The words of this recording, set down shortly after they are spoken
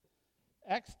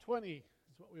Acts 20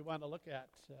 is what we want to look at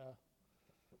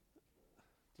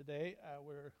today.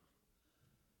 We're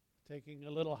taking a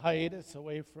little hiatus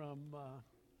away from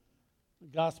the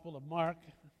Gospel of Mark.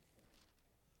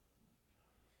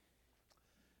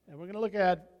 And we're going to look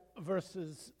at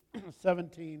verses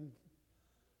 17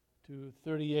 to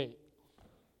 38.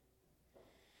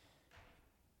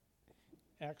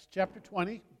 Acts chapter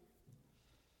 20,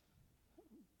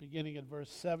 beginning at verse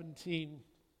 17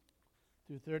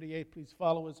 through 38. Please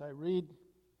follow as I read.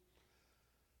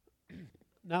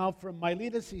 Now from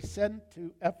Miletus he sent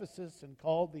to Ephesus and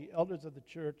called the elders of the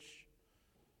church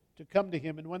to come to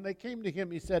him. And when they came to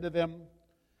him, he said to them,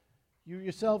 "You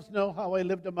yourselves know how I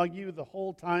lived among you the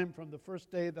whole time from the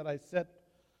first day that I set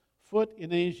foot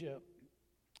in Asia,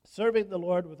 serving the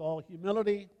Lord with all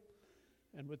humility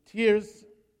and with tears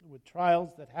and with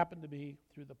trials that happened to me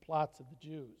through the plots of the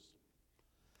Jews.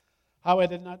 How I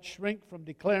did not shrink from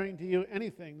declaring to you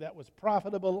anything that was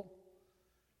profitable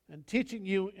and teaching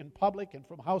you in public and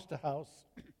from house to house,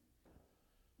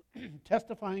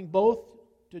 testifying both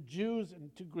to Jews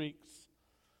and to Greeks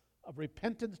of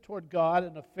repentance toward God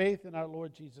and of faith in our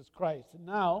Lord Jesus Christ. And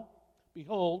now,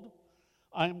 behold,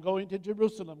 I am going to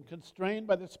Jerusalem, constrained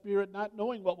by the Spirit, not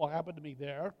knowing what will happen to me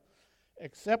there,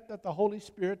 except that the Holy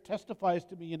Spirit testifies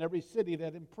to me in every city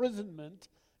that imprisonment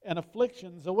and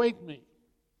afflictions await me.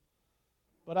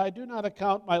 But I do not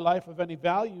account my life of any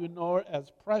value, nor as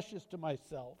precious to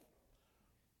myself,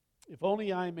 if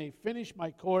only I may finish my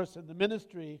course in the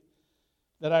ministry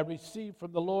that I received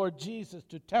from the Lord Jesus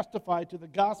to testify to the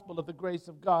gospel of the grace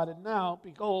of God. And now,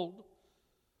 behold,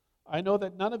 I know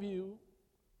that none of you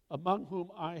among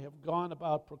whom I have gone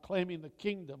about proclaiming the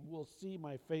kingdom will see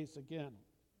my face again.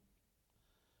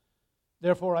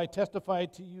 Therefore I testify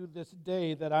to you this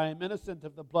day that I am innocent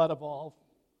of the blood of all,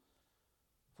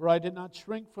 for I did not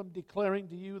shrink from declaring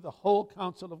to you the whole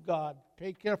counsel of God.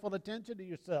 Pay careful attention to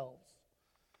yourselves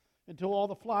and to all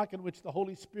the flock in which the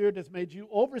Holy Spirit has made you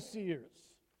overseers,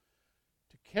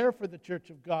 to care for the church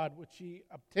of God, which he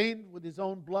obtained with his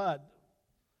own blood.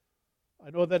 I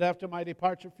know that after my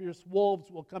departure fierce wolves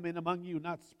will come in among you,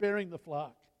 not sparing the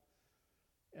flock.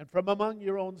 And from among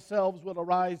your own selves will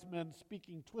arise men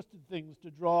speaking twisted things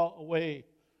to draw away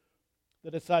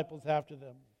the disciples after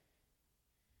them.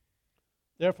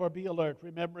 Therefore be alert,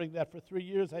 remembering that for 3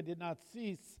 years I did not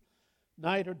cease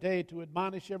night or day to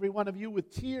admonish every one of you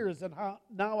with tears, and how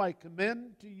now I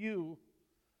commend you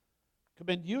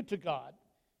to God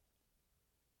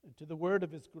and to the word of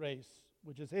his grace,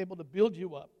 which is able to build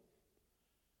you up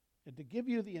and to give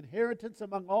you the inheritance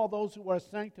among all those who are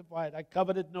sanctified. I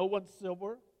coveted no one's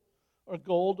silver or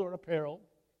gold or apparel.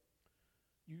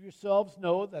 You yourselves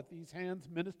know that these hands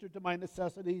ministered to my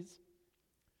necessities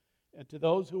and to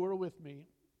those who were with me.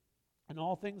 In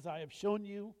all things I have shown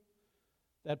you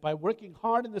that by working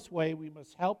hard in this way we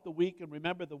must help the weak and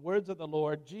remember the words of the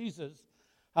Lord Jesus,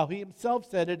 how he himself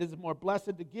said, "It is more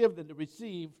blessed to give than to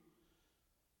receive."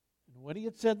 And when he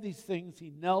had said these things, he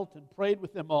knelt and prayed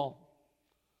with them all.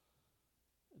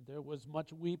 And there was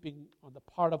much weeping on the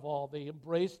part of all. They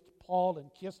embraced Paul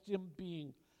and kissed him,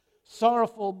 being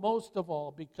sorrowful most of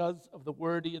all because of the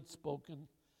word he had spoken,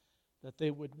 that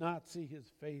they would not see his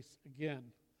face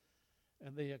again.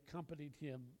 And they accompanied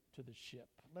him to the ship.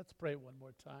 Let's pray one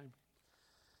more time.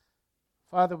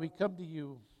 Father, we come to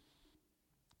you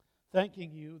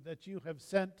thanking you that you have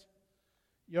sent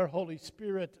your Holy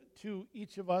Spirit to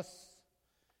each of us.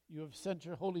 You have sent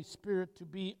your Holy Spirit to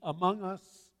be among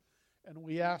us, and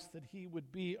we ask that he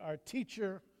would be our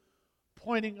teacher,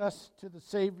 pointing us to the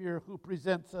Savior who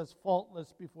presents us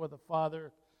faultless before the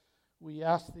Father. We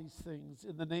ask these things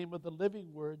in the name of the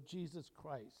living Word, Jesus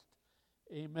Christ.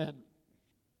 Amen.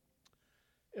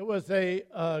 It was a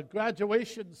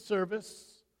graduation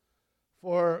service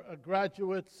for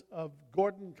graduates of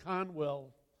Gordon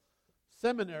Conwell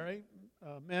Seminary,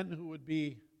 men who would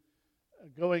be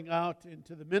going out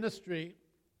into the ministry.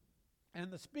 And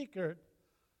the speaker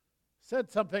said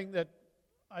something that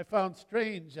I found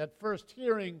strange at first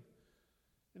hearing.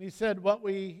 And he said, what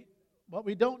we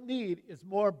don't need is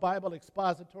more Bible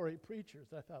expository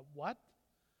preachers. I thought, what?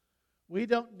 We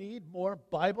don't need more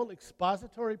Bible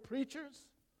expository preachers?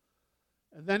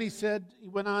 And then he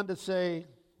went on to say,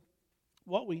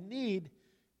 what we need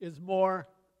is more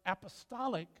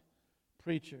apostolic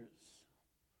preachers.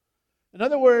 In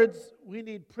other words, we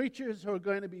need preachers who are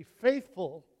going to be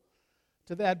faithful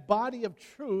to that body of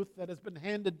truth that has been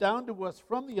handed down to us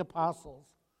from the apostles.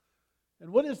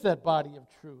 And what is that body of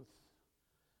truth?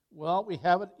 Well, we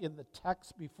have it in the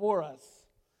text before us.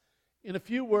 In a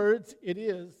few words, it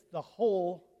is the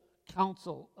whole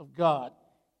counsel of God.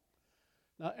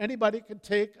 Now, anybody can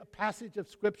take a passage of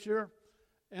Scripture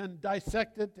and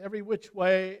dissect it every which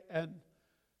way and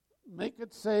make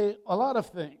it say a lot of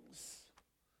things.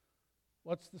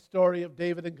 What's the story of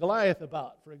David and Goliath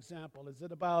about, for example? Is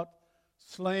it about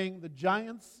slaying the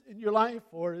giants in your life,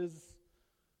 or is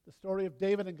the story of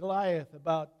David and Goliath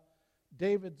about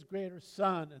David's greater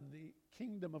son and the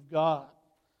kingdom of God?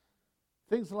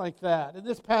 Things like that. In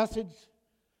this passage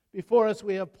before us,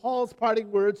 we have Paul's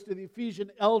parting words to the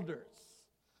Ephesian elders.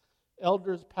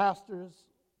 Elders, pastors,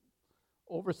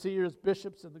 overseers,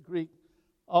 bishops in the Greek,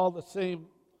 all the same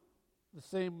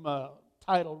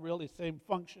title, really, same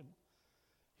function.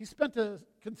 He spent a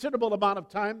considerable amount of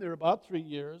time there, about 3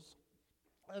 years.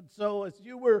 And so as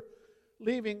you were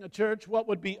leaving a church, what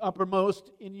would be uppermost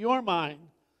in your mind?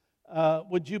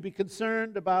 Would you be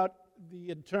concerned about the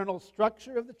internal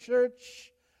structure of the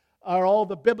church? Are all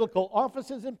the biblical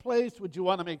offices in place? Would you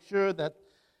want to make sure that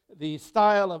the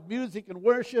style of music and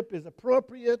worship is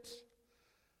appropriate?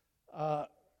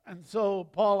 And so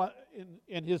Paul,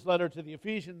 in his letter to the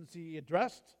Ephesians, he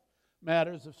addressed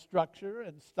matters of structure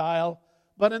and style.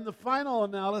 But in the final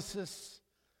analysis,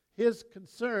 his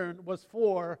concern was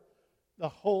for the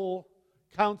whole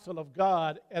counsel of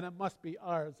God, and it must be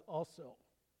ours also.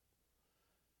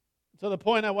 So the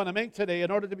point I want to make today,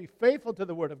 in order to be faithful to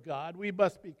the Word of God, we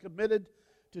must be committed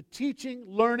to teaching,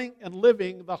 learning, and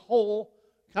living the whole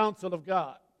counsel of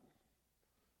God.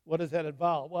 What does that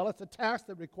involve? Well, it's a task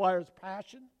that requires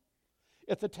passion.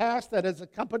 It's a task that is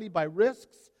accompanied by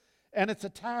risks. And it's a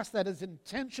task that is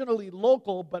intentionally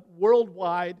local but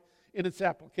worldwide in its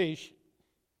application.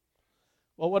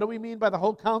 Well, what do we mean by the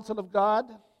whole counsel of God?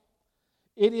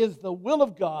 It is the will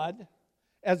of God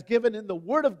as given in the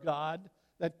Word of God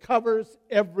that covers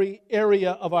every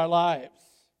area of our lives.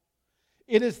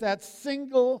 It is that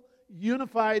single,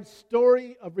 unified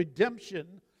story of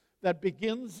redemption that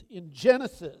begins in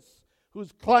Genesis,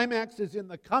 whose climax is in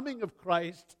the coming of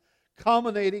Christ,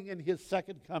 culminating in His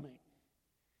second coming.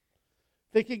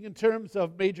 Thinking in terms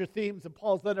of major themes in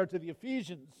Paul's letter to the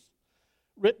Ephesians,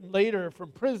 written later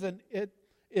from prison, it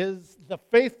is the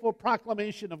faithful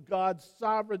proclamation of God's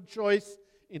sovereign choice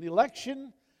in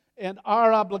election and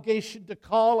our obligation to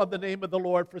call on the name of the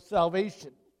Lord for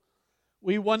salvation.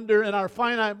 We wonder in our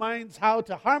finite minds how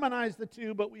to harmonize the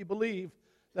two, but we believe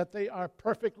that they are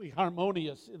perfectly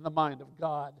harmonious in the mind of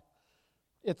God.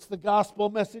 It's the gospel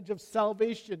message of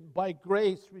salvation by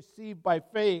grace received by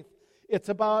faith. It's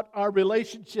about our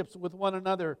relationships with one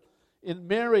another in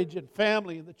marriage and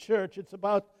family in the church. It's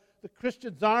about the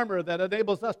Christian's armor that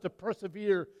enables us to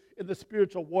persevere in the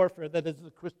spiritual warfare that is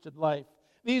the Christian life.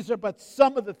 These are but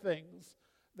some of the things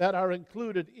that are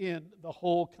included in the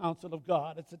whole counsel of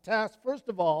God. It's a task, first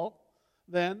of all,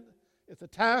 then, it's a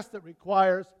task that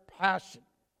requires passion.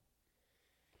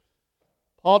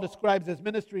 Paul describes his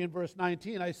ministry in verse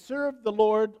 19. I served the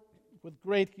Lord with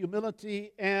great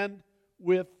humility and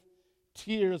with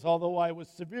tears, although I was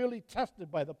severely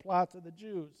tested by the plots of the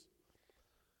Jews.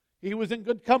 He was in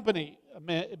good company,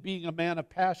 being a man of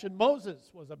passion. Moses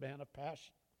was a man of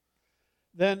passion.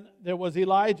 Then there was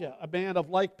Elijah, a man of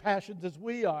like passions as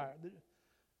we are.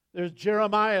 There's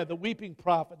Jeremiah, the weeping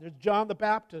prophet. There's John the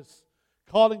Baptist,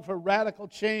 calling for radical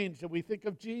change. And we think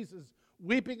of Jesus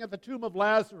weeping at the tomb of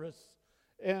Lazarus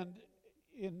and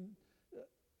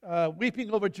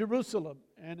weeping over Jerusalem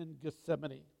and in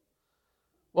Gethsemane.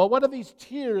 Well, what are these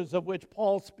tears of which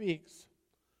Paul speaks?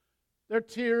 They're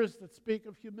tears that speak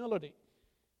of humility.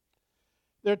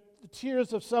 They're the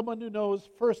tears of someone who knows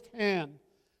firsthand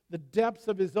the depths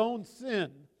of his own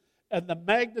sin and the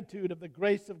magnitude of the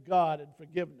grace of God and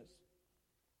forgiveness.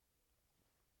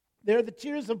 They're the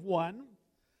tears of one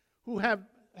who,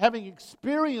 having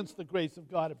experienced the grace of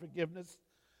God and forgiveness,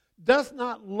 does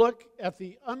not look at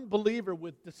the unbeliever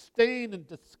with disdain and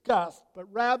disgust,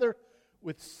 but rather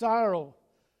with sorrow,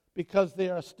 because they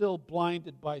are still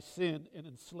blinded by sin and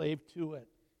enslaved to it.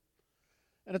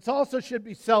 And it also should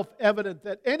be self-evident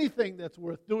that anything that's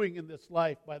worth doing in this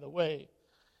life, by the way,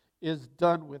 is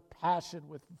done with passion,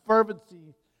 with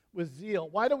fervency, with zeal.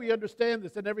 Why do we understand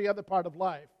this in every other part of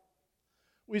life?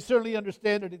 We certainly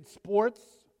understand it in sports,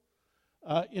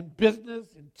 in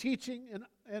business, in teaching,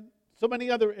 and so many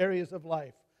other areas of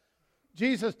life.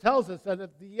 Jesus tells us that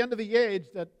at the end of the age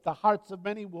that the hearts of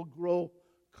many will grow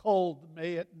cold.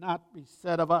 May it not be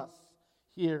said of us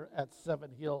here at Seven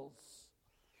Hills.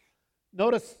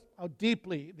 Notice how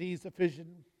deeply these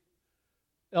Ephesian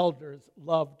elders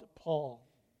loved Paul.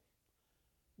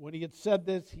 When he had said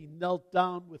this, he knelt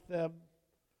down with them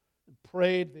and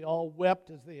prayed. They all wept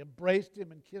as they embraced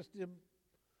him and kissed him.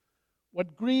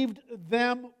 What grieved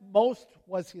them most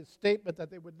was his statement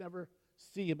that they would never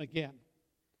see him again.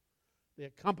 They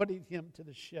accompanied him to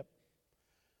the ship.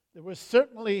 There was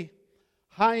certainly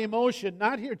high emotion,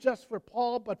 not here just for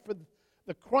Paul, but for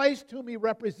the Christ whom he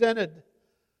represented.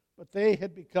 But they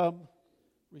had become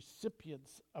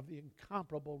recipients of the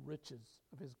incomparable riches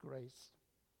of his grace.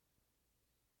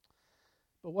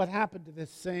 But what happened to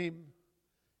this same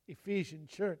Ephesian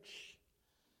church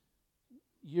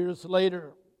years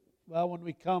later? Well, when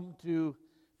we come to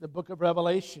the book of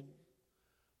Revelation,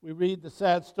 we read the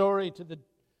sad story to the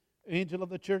angel of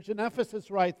the church in Ephesus.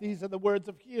 Right, these are the words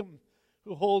of him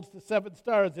who holds the 7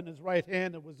 stars in his right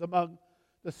hand and was among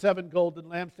the 7 golden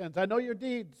lampstands. I know your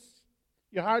deeds,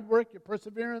 your hard work, your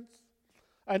perseverance.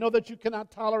 I know that you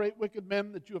cannot tolerate wicked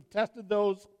men, that you have tested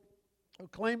those who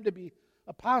claim to be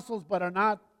apostles but are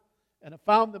not, and have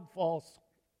found them false.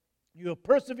 You have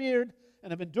persevered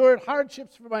and have endured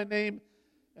hardships for my name,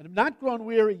 and have not grown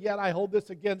weary. Yet I hold this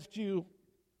against you: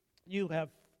 you have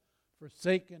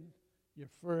forsaken your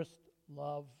first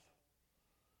love.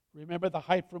 Remember the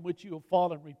height from which you have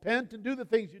fallen. Repent and do the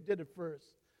things you did at first.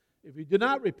 If you do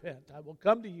not repent, I will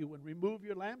come to you and remove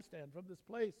your lampstand from this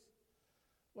place.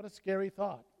 What a scary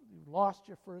thought. You've lost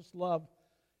your first love.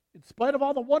 In spite of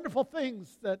all the wonderful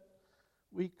things that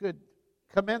we could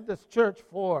commend this church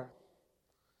for,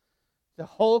 the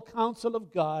whole counsel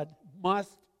of God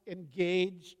must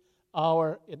engage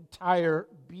our entire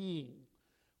being.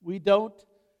 We don't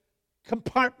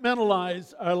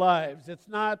compartmentalize our lives. It's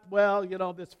not, well,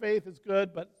 this faith is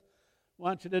good, but I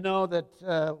want you to know that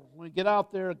when we get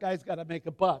out there, a guy's got to make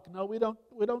a buck. No, we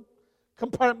don't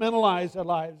compartmentalize our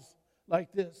lives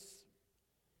like this.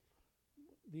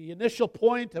 The initial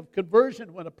point of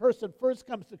conversion when a person first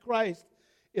comes to Christ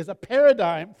is a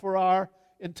paradigm for our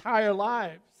entire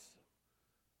lives.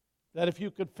 That if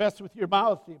you confess with your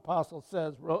mouth, the apostle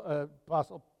says,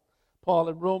 Apostle Paul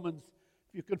in Romans,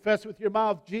 if you confess with your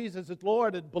mouth Jesus is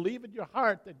Lord and believe in your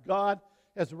heart that God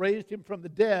has raised him from the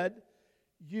dead,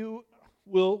 you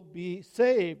will be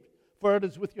saved. For it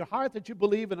is with your heart that you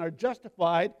believe and are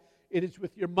justified. It is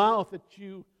with your mouth that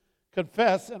you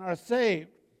confess and are saved.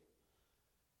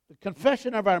 The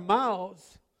confession of our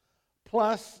mouths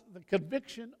plus the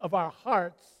conviction of our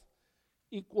hearts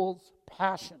equals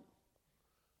passion.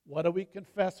 What do we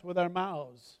confess with our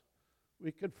mouths?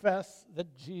 We confess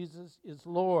that Jesus is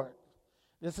Lord.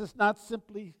 This is not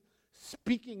simply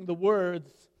speaking the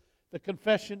words. The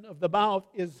confession of the mouth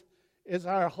is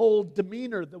our whole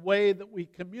demeanor, the way that we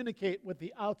communicate with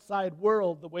the outside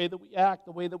world, the way that we act,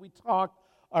 the way that we talk,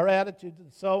 our attitudes,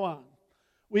 and so on.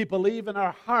 We believe in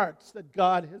our hearts that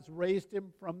God has raised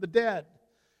him from the dead.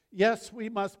 Yes, we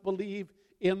must believe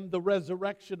in the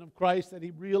resurrection of Christ, that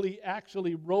he really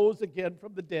actually rose again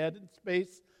from the dead in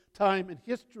space, time, and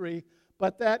history,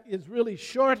 but that is really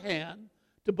shorthand.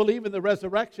 To believe in the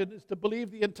resurrection is to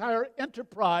believe the entire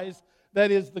enterprise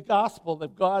that is the gospel,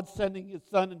 that God sending his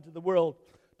Son into the world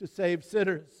to save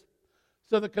sinners.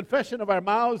 So the confession of our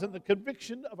mouths and the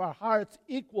conviction of our hearts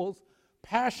equals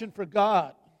passion for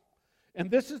God. And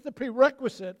this is the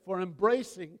prerequisite for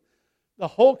embracing the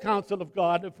whole counsel of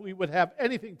God if we would have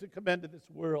anything to commend to this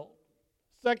world.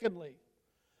 Secondly,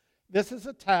 this is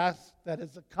a task that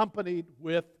is accompanied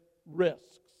with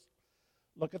risks.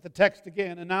 Look at the text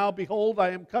again. And now, behold, I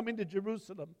am coming to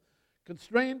Jerusalem,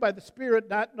 constrained by the Spirit,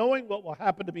 not knowing what will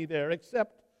happen to me there,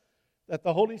 except that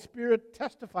the Holy Spirit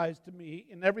testifies to me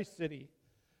in every city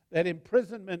that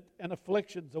imprisonment and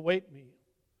afflictions await me.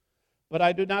 But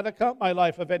I do not account my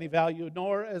life of any value,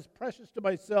 nor as precious to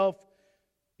myself,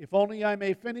 if only I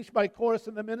may finish my course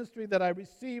in the ministry that I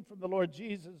received from the Lord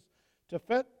Jesus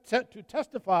to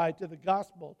testify to the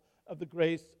gospel of the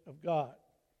grace of God.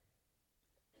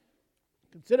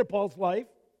 Consider Paul's life.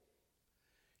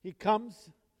 He comes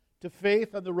to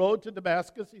faith on the road to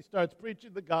Damascus. He starts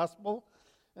preaching the gospel,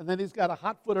 and then he's got a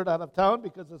hot-footed out of town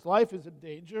because his life is in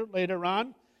danger. Later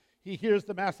on, he hears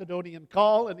the Macedonian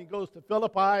call, and he goes to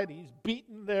Philippi, and he's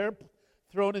beaten there,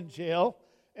 thrown in jail.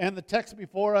 And the text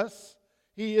before us,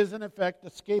 he is in effect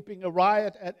escaping a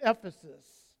riot at Ephesus,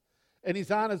 and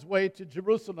he's on his way to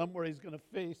Jerusalem where he's going to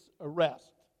face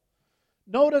arrest.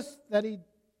 Notice that he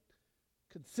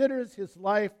considers his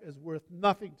life as worth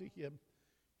nothing to him.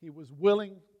 He was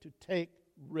willing to take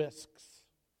risks.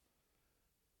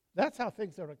 That's how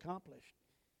things are accomplished.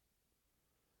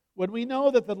 When we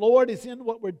know that the Lord is in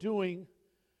what we're doing,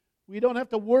 we don't have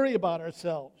to worry about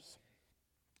ourselves.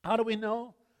 How do we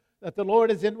know that the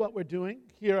Lord is in what we're doing?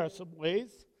 Here are some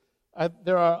ways.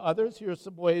 There are others. Here are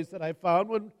some ways that I found.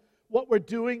 When what we're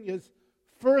doing is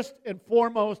first and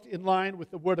foremost in line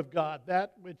with the Word of God,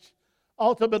 that which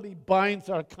ultimately binds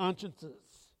our consciences.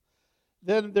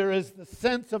 Then there is the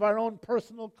sense of our own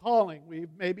personal calling. We've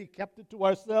maybe kept it to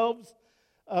ourselves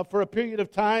for a period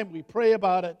of time. We pray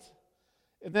about it.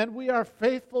 And then we are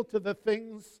faithful to the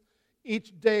things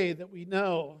each day that we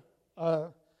know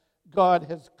God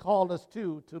has called us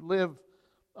to live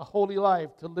a holy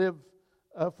life, to live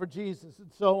for Jesus,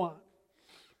 and so on.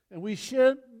 And we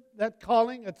share that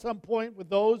calling at some point with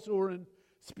those who are in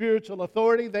spiritual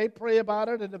authority. They pray about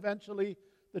it, and eventually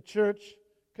the church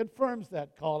confirms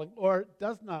that calling or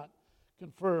does not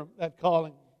confirm that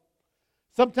calling.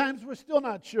 Sometimes we're still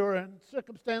not sure, and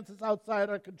circumstances outside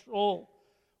our control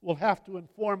will have to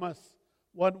inform us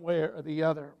one way or the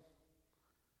other.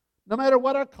 No matter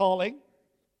what our calling,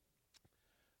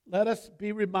 let us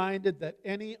be reminded that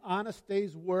any honest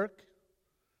day's work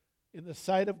in the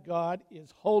sight of God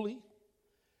is holy,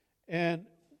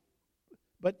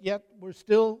 but yet we're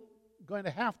still going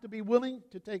to have to be willing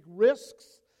to take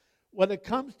risks when it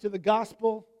comes to the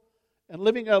gospel and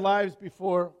living our lives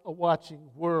before a watching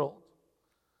world.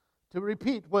 To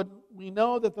repeat, when we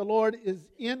know that the Lord is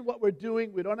in what we're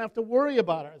doing, we don't have to worry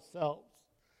about ourselves.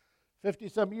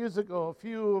 50-some years ago, a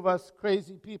few of us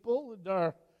crazy people in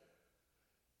our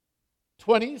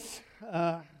 20s,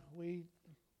 we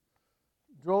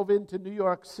drove into New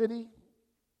York City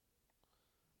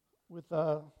with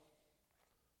our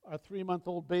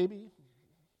 3-month-old baby.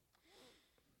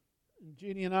 And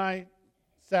Jeannie and I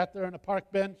sat there on a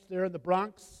park bench there in the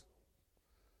Bronx,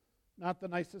 not the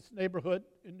nicest neighborhood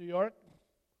in New York,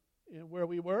 where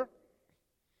we were.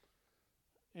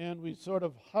 And we sort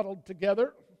of huddled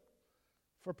together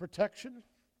for protection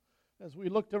as we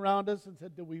looked around us and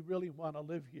said, do we really want to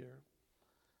live here?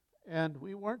 And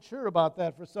we weren't sure about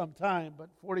that for some time, but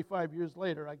 45 years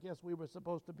later, I guess we were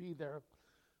supposed to be there.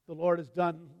 The Lord has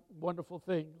done wonderful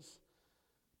things.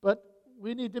 But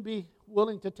we need to be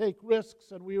willing to take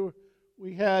risks, and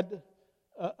we had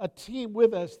a team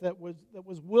with us that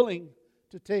was willing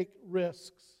to take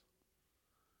risks.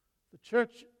 The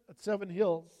church on Seven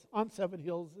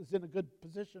Hills is in a good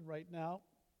position right now.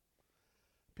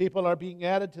 People are being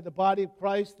added to the body of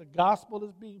Christ. The gospel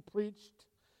is being preached.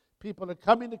 People are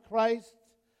coming to Christ.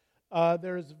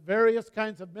 There's various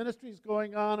kinds of ministries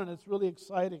going on, and it's really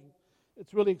exciting.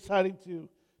 It's really exciting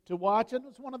to watch, and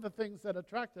it's one of the things that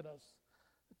attracted us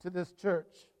to this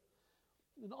church.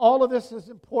 And all of this is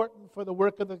important for the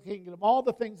work of the kingdom. All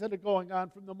the things that are going on,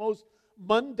 from the most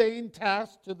mundane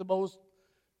task to the most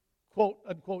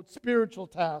quote-unquote spiritual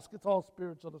task. It's all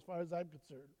spiritual as far as I'm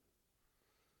concerned.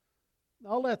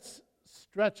 Now let's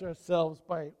stretch ourselves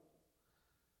by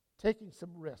taking some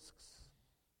risks.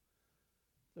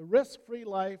 The risk-free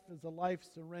life is a life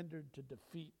surrendered to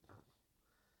defeat.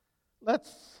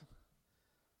 Let's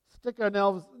stick our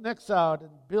necks out and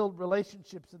build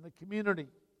relationships in the community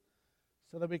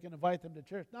so that we can invite them to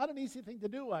church. Not an easy thing to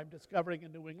do, I'm discovering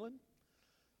in New England.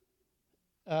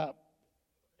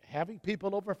 Having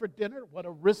people over for dinner, what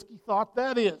a risky thought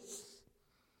that is.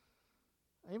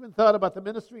 I even thought about the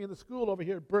ministry in the school over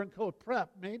here at Burncoat Prep,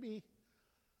 maybe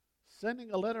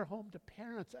sending a letter home to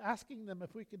parents asking them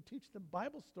if we can teach them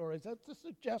Bible stories. That's a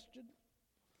suggestion.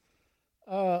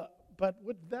 But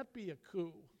would that be a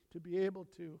coup to be able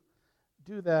to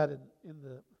do that in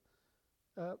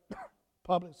the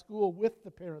public school with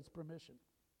the parents' permission?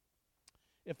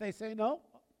 If they say no,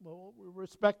 well, we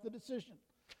respect the decision.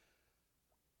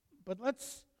 But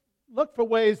let's look for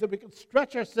ways that we can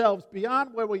stretch ourselves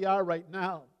beyond where we are right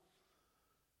now.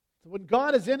 So when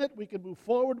God is in it, we can move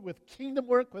forward with kingdom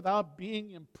work without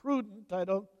being imprudent. I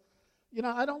don't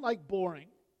like boring.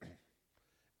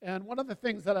 And one of the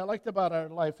things that I liked about our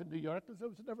life in New York is it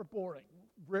was never boring,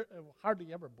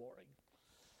 hardly ever boring.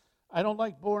 I don't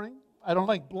like boring. I don't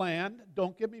like bland.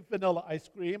 Don't give me vanilla ice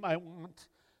cream. I want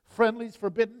Friendly's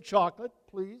forbidden chocolate,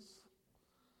 please.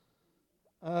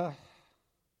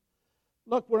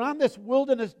 Look, we're on this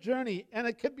wilderness journey, and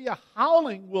it could be a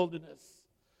howling wilderness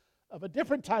of a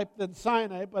different type than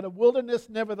Sinai, but a wilderness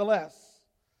nevertheless.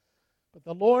 But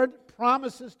the Lord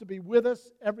promises to be with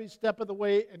us every step of the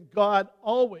way, and God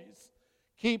always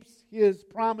keeps His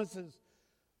promises.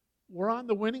 We're on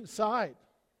the winning side.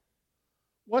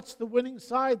 What's the winning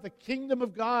side? The kingdom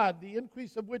of God, the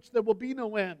increase of which there will be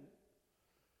no end.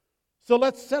 So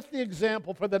let's set the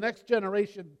example for the next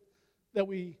generation that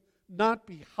we not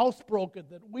be housebroken,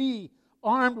 that we,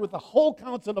 armed with the whole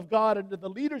counsel of God and the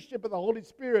leadership of the Holy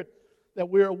Spirit, that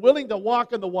we are willing to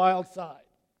walk on the wild side.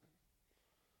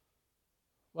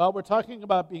 Well, we're talking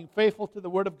about being faithful to the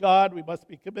Word of God. We must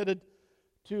be committed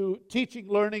to teaching,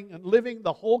 learning, and living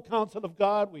the whole counsel of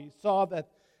God. We saw that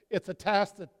it's a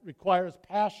task that requires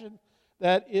passion,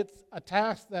 that it's a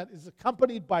task that is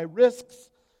accompanied by risks,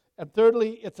 and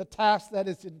thirdly, it's a task that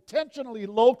is intentionally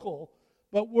local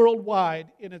but worldwide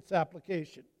in its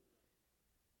application.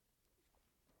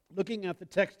 Looking at the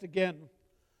text again,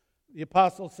 The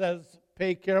apostle says,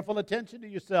 pay careful attention to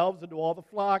yourselves and to all the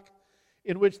flock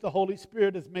in which the Holy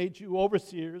Spirit has made you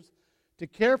overseers, to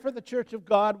care for the church of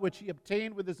God which he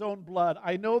obtained with his own blood.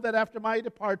 I know that after my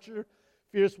departure,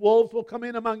 fierce wolves will come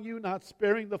in among you, not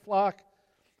sparing the flock,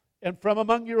 and from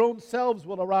among your own selves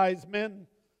will arise men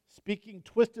speaking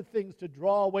twisted things to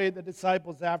draw away the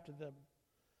disciples after them.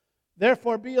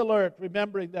 Therefore be alert,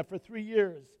 remembering that for 3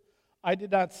 years I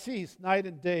did not cease night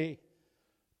and day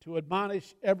to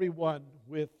admonish everyone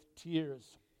with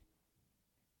tears.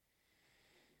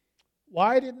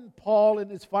 Why didn't Paul in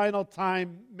his final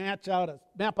time map out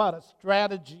a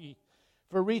strategy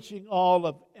for reaching all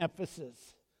of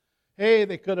Ephesus? Hey,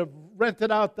 they could have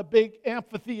rented out the big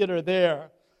amphitheater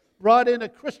there, brought in a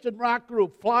Christian rock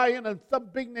group, fly in some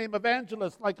big name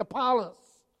evangelist like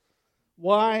Apollos.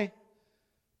 Why?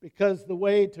 Because the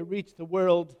way to reach the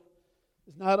world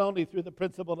is not only through the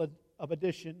principle of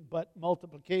addition, but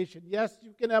multiplication. Yes,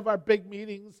 you can have our big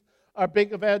meetings, our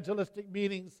big evangelistic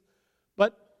meetings,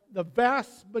 but the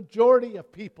vast majority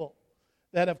of people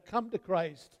that have come to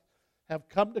Christ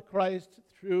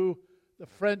through the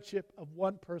friendship of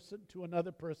one person to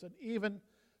another person. Even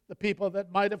the people that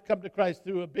might have come to Christ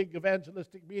through a big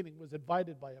evangelistic meeting was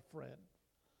invited by a friend.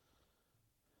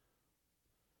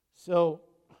 So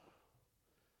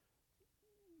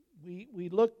we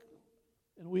look,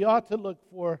 and we ought to look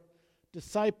for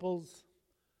disciples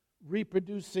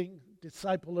reproducing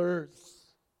disciplers.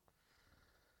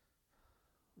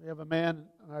 We have a man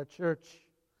in our church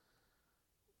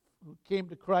who came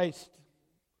to Christ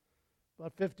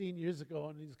about 15 years ago,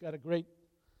 and he's got a great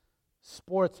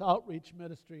sports outreach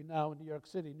ministry now in New York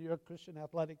City, New York Christian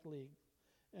Athletic League,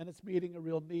 and it's meeting a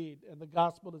real need, and the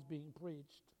gospel is being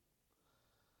preached.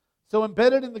 So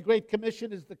embedded in the Great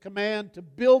Commission is the command to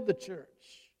build the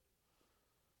church.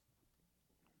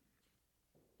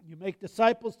 You make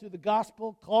disciples through the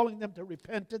gospel, calling them to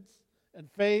repentance and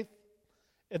faith,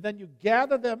 and then you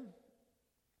gather them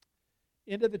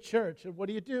into the church. And what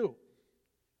do you do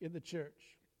in the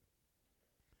church?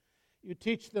 You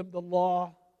teach them the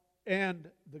law and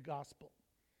the gospel.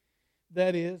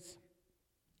 That is,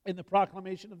 in the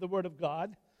proclamation of the Word of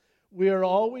God, we are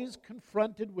always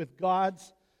confronted with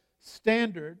God's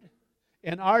standard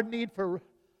and our need for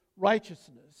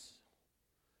righteousness.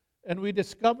 And we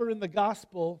discover in the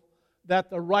gospel that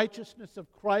the righteousness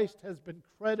of Christ has been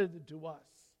credited to us.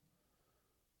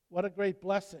 What a great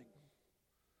blessing.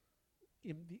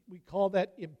 We call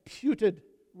that imputed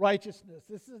righteousness.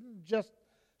 This isn't just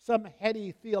some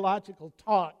heady theological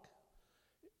talk.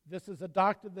 This is a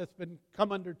doctrine that's been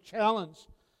come under challenge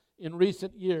in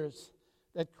recent years,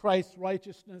 that Christ's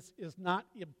righteousness is not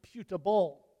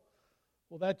imputable.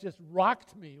 Well, that just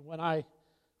rocked me when I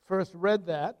first read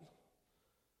that,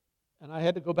 and I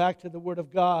had to go back to the Word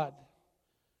of God,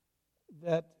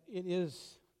 that it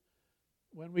is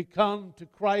when we come to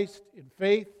Christ in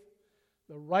faith,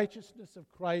 the righteousness of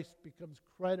Christ becomes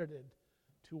credited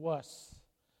to us.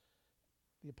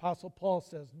 The Apostle Paul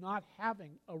says, not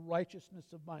having a righteousness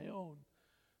of my own,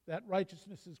 that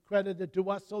righteousness is credited to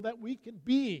us so that we can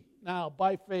be now,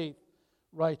 by faith,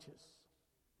 righteous.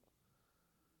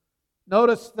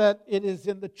 Notice that it is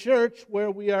in the church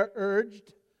where we are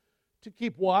urged to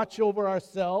keep watch over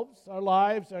ourselves, our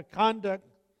lives, our conduct,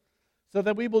 so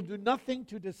that we will do nothing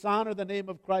to dishonor the name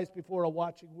of Christ before a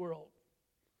watching world.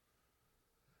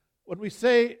 When we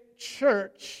say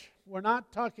church, we're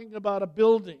not talking about a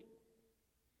building.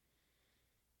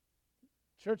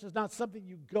 Church is not something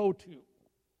you go to.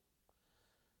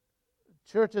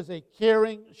 Church is a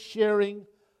caring, sharing,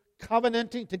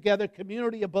 covenanting together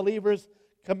community of believers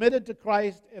committed to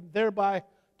Christ and thereby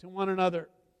to one another.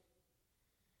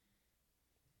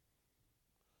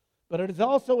 But it is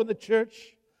also in the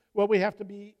church where we have to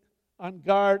be on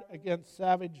guard against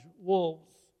savage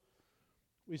wolves.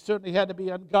 We certainly had to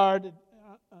be on guard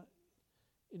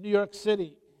in New York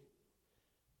City.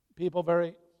 People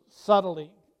very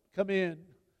subtly come in,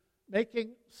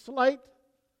 making slight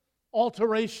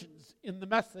alterations in the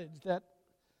message that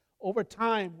over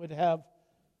time would have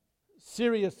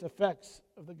serious effects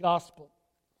of the gospel.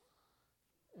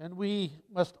 And we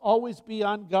must always be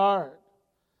on guard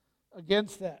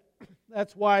against that.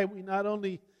 That's why we not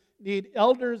only need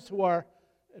elders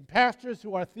and pastors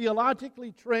who are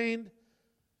theologically trained,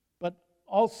 but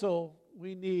also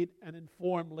we need an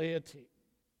informed laity.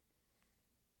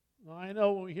 Now, I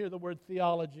know when we hear the word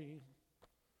theology,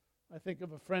 I think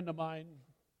of a friend of mine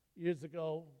years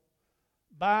ago.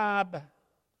 Bob,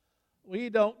 we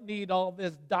don't need all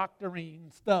this doctrine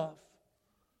stuff.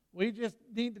 We just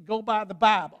need to go by the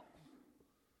Bible.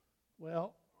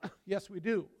 Well, yes, we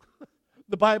do.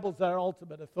 The Bible's our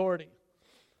ultimate authority.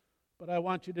 But I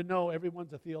want you to know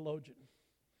everyone's a theologian.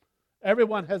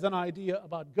 Everyone has an idea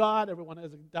about God. Everyone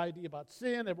has an idea about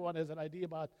sin. Everyone has an idea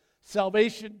about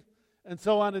salvation and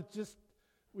so on.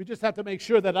 We just have to make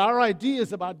sure that our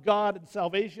ideas about God and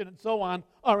salvation and so on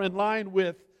are in line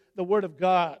with the Word of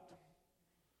God.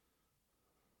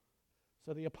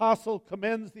 So the apostle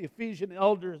commends the Ephesian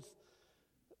elders.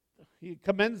 He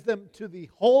commends them to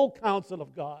the whole counsel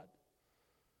of God.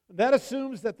 And that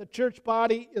assumes that the church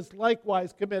body is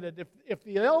likewise committed. If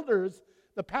the elders,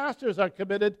 the pastors are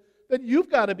committed, then you've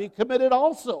got to be committed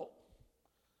also.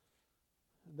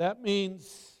 That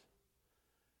means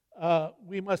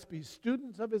we must be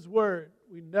students of His Word.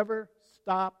 We never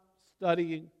stop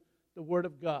studying the Word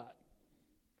of God.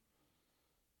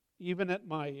 Even at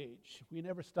my age, we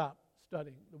never stop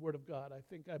studying the Word of God. I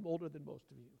think I'm older than most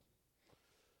of you.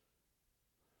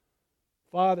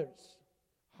 Fathers,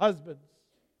 husbands,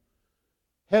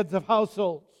 heads of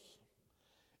households,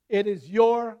 it is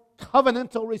your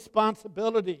covenantal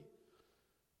responsibility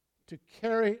to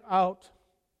carry out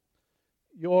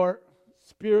your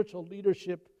spiritual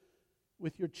leadership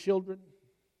with your children.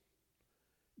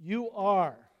 You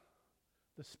are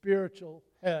the spiritual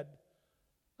head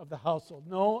of the household.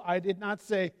 No, I did not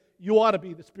say you ought to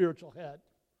be the spiritual head.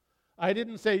 I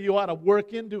didn't say you ought to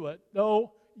work into it.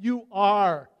 No, you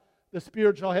are the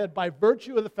spiritual head by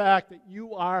virtue of the fact that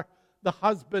you are the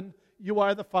husband, you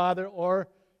are the father, or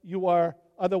you are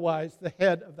otherwise the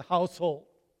head of the household.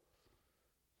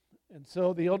 And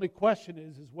so the only question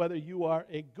is whether you are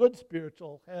a good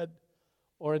spiritual head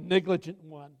or a negligent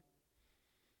one.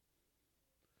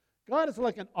 God is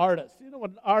like an artist. You know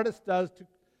what an artist does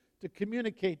to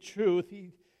communicate truth?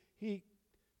 He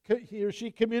or she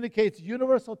communicates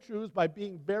universal truths by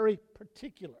being very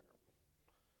particular.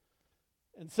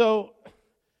 And so,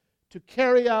 to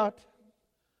carry out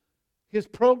His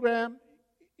program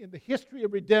in the history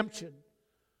of redemption,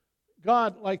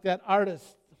 God, like that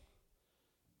artist,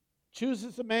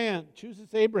 chooses a man,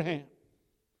 chooses Abraham,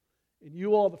 and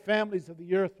you, all the families of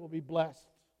the earth, will be blessed.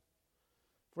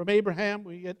 From Abraham,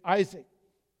 we get Isaac,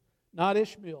 not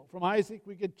Ishmael. From Isaac,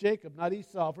 we get Jacob, not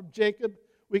Esau. From Jacob,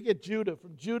 we get Judah.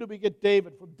 From Judah, we get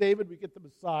David. From David, we get the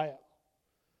Messiah.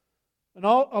 And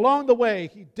along the way,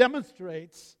 He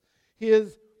demonstrates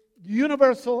His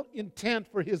universal intent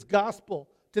for His gospel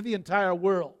to the entire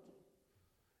world.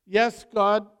 Yes,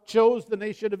 God chose the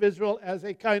nation of Israel as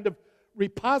a kind of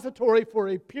repository for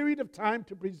a period of time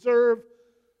to preserve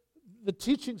the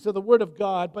teachings of the Word of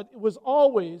God, but it was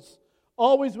always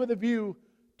with a view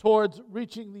towards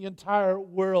reaching the entire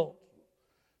world.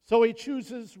 So He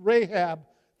chooses Rahab,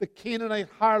 the Canaanite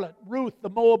harlot, Ruth, the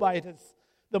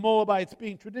Moabites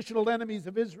being traditional enemies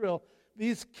of Israel.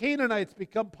 These Canaanites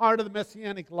become part of the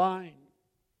Messianic line.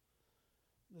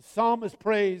 The psalmist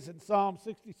prays in Psalm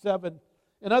 67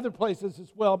 and other places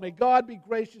as well, "May God be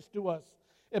gracious to us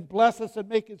and bless us and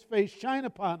make His face shine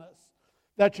upon us,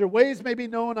 that your ways may be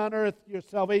known on earth, your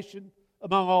salvation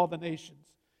among all the nations."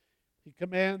 He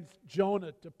commands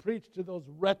Jonah to preach to those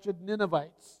wretched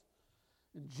Ninevites.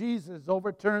 And Jesus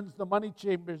overturns the money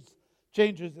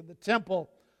changers in the temple,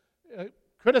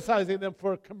 criticizing them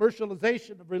for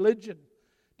commercialization of religion,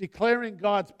 declaring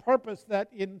God's purpose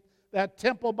that in that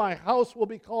temple, my house will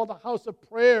be called a house of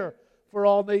prayer for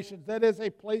all nations. That is a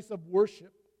place of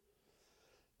worship.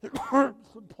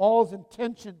 Paul's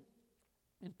intention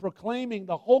in proclaiming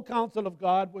the whole counsel of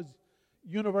God was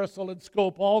universal in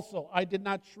scope also. "I did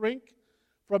not shrink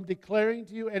from declaring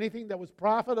to you anything that was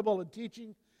profitable and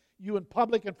teaching you in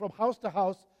public and from house to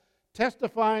house,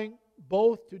 testifying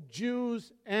both to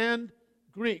Jews and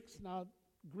Greeks." Now,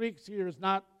 Greeks here is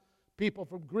not people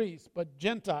from Greece, but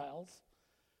Gentiles.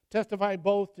 Testifying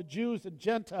both to Jews and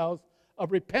Gentiles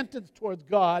of repentance towards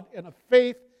God and of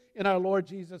faith in our Lord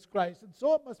Jesus Christ. And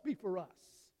so it must be for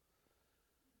us.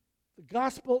 The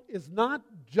gospel is not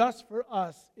just for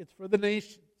us, it's for the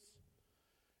nations.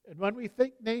 And when we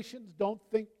think nations, don't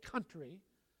think country.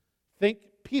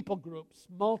 Think people groups,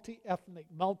 multi-ethnic,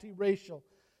 multiracial.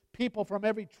 People from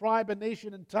every tribe and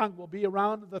nation and tongue will be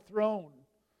around the throne.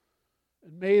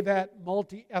 And may that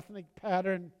multi-ethnic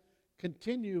pattern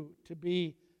continue to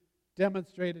be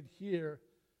demonstrated here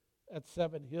at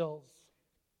Seven Hills.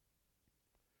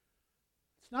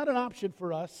 It's not an option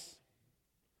for us.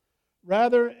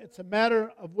 Rather, it's a matter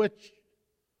of which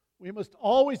we must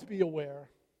always be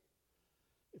aware.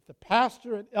 If the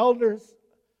pastor and elders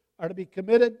are to be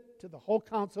committed to the whole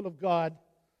counsel of God,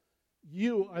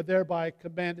 you are thereby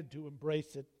commanded to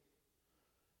embrace it.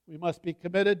 We must be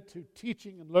committed to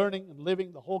teaching and learning and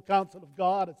living the whole counsel of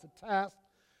God. It's a task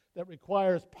that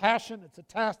requires passion. It's a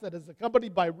task that is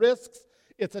accompanied by risks.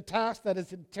 It's a task that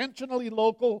is intentionally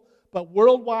local, but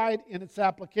worldwide in its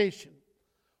application.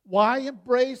 Why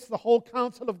embrace the whole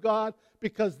counsel of God?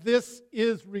 Because this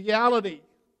is reality.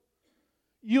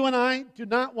 You and I do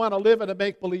not want to live in a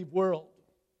make-believe world.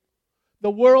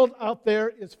 The world out there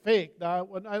is fake. Now,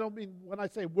 when I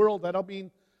say world, I don't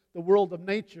mean the world of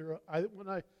nature.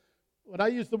 When I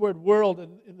use the word world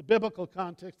in the biblical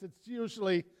context, it's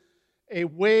usually a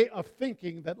way of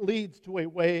thinking that leads to a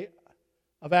way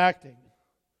of acting.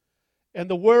 And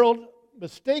the world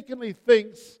mistakenly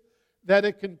thinks that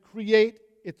it can create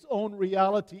its own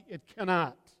reality. It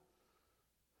cannot.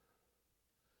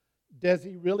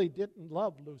 Desi really didn't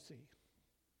love Lucy.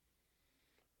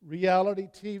 Reality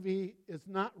TV is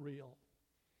not real.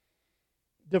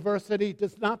 Diversity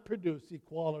does not produce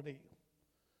equality.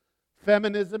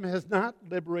 Feminism has not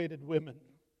liberated women.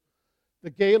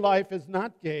 The gay life is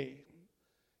not gay.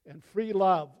 And free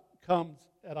love comes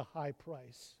at a high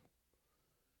price.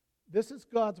 This is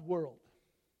God's world.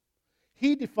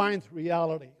 He defines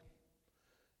reality.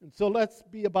 And so let's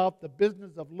be about the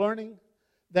business of learning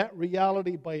that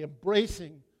reality by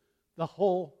embracing the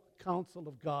whole counsel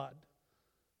of God.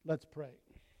 Let's pray.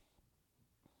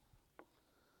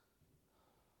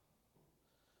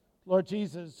 Lord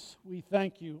Jesus, we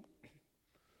thank you.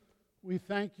 We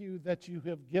thank you that you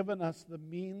have given us the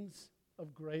means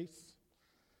of grace,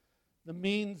 the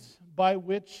means by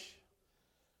which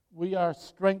we are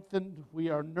strengthened, we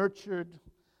are nurtured,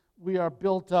 we are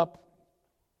built up.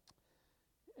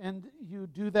 And you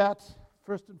do that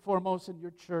first and foremost in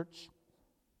your church.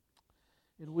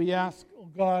 And we ask, oh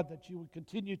God, that you would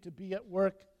continue to be at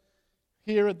work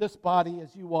here in this body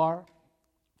as you are,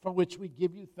 for which we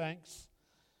give you thanks.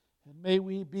 And may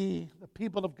we be the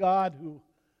people of God who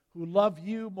love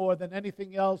you more than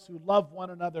anything else, who love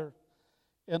one another,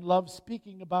 and love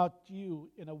speaking about you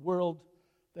in a world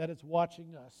that is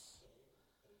watching us.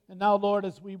 And now, Lord,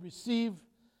 as we receive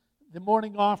the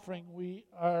morning offering, we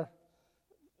are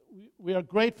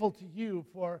grateful to you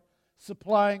for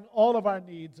supplying all of our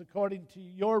needs according to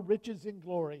your riches in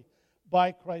glory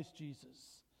by Christ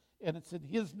Jesus. And it's in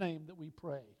his name that we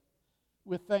pray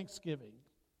with thanksgiving.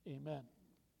 Amen.